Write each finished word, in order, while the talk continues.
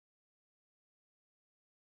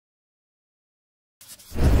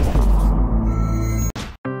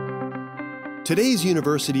Today's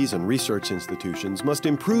universities and research institutions must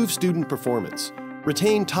improve student performance,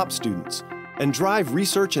 retain top students, and drive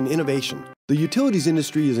research and innovation. The utilities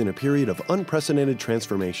industry is in a period of unprecedented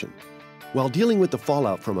transformation. While dealing with the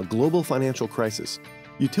fallout from a global financial crisis,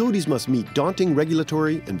 utilities must meet daunting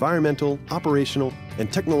regulatory, environmental, operational, and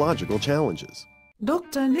technological challenges.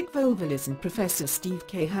 Dr Nick Voulvoulis and Professor Steve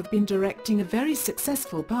Kaye have been directing a very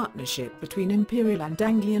successful partnership between Imperial and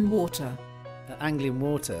Anglian Water. At Anglian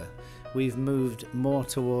Water, we've moved more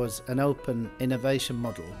towards an open innovation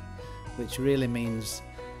model, which really means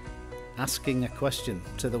asking a question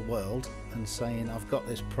to the world and saying, I've got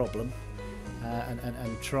this problem,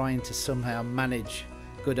 and trying to somehow manage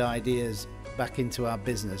good ideas back into our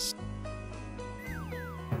business.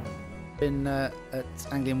 I've been at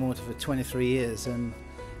Anglian Water for 23 years, and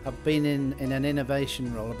I've been in an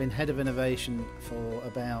innovation role. I've been head of innovation for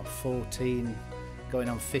about 14, going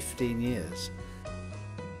on 15 years.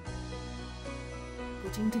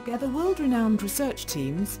 Putting together world-renowned research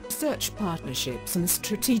teams, research partnerships and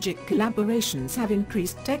strategic collaborations have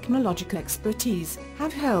increased technological expertise,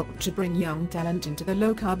 have helped to bring young talent into the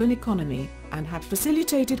low-carbon economy, and have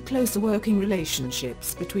facilitated closer working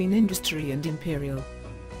relationships between industry and Imperial.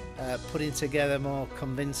 Putting together more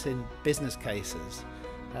convincing business cases,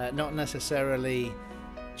 not necessarily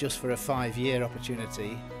just for a 5-year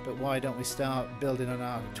opportunity, but why don't we start building on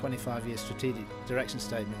our 25-year strategic direction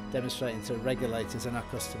statement, demonstrating to regulators and our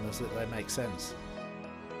customers that they make sense.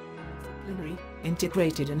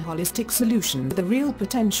 Integrated and holistic solution with the real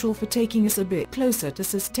potential for taking us a bit closer to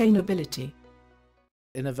sustainability.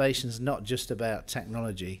 Innovation's not just about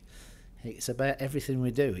technology, it's about everything we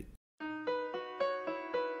do.